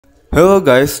Hello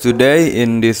guys, today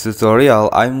in this tutorial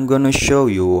I'm gonna show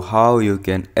you how you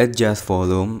can adjust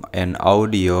volume and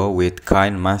audio with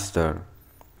Kinemaster.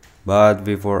 But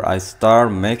before I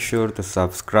start, make sure to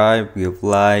subscribe, give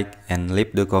like and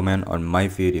leave the comment on my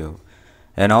video.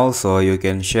 And also you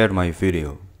can share my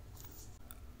video.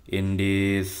 In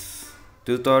this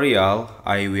tutorial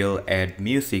I will add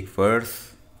music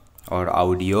first or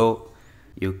audio.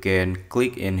 You can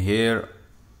click in here.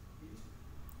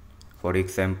 For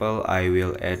example, I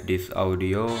will add this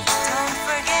audio.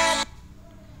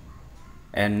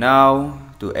 And now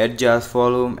to adjust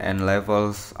volume and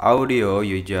levels audio,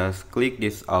 you just click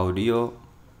this audio.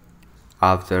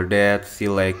 After that,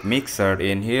 select mixer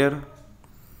in here.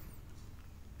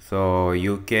 So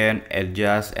you can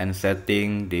adjust and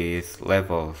setting these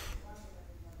levels.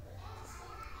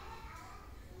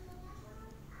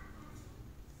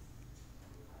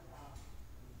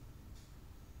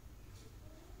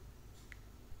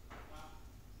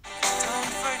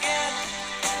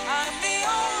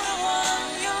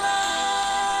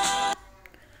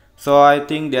 So I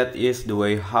think that is the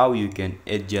way how you can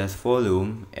adjust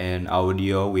volume and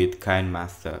audio with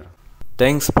Kinemaster.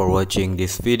 Thanks for watching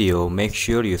this video. Make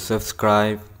sure you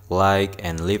subscribe, like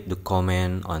and leave the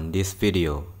comment on this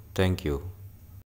video. Thank you.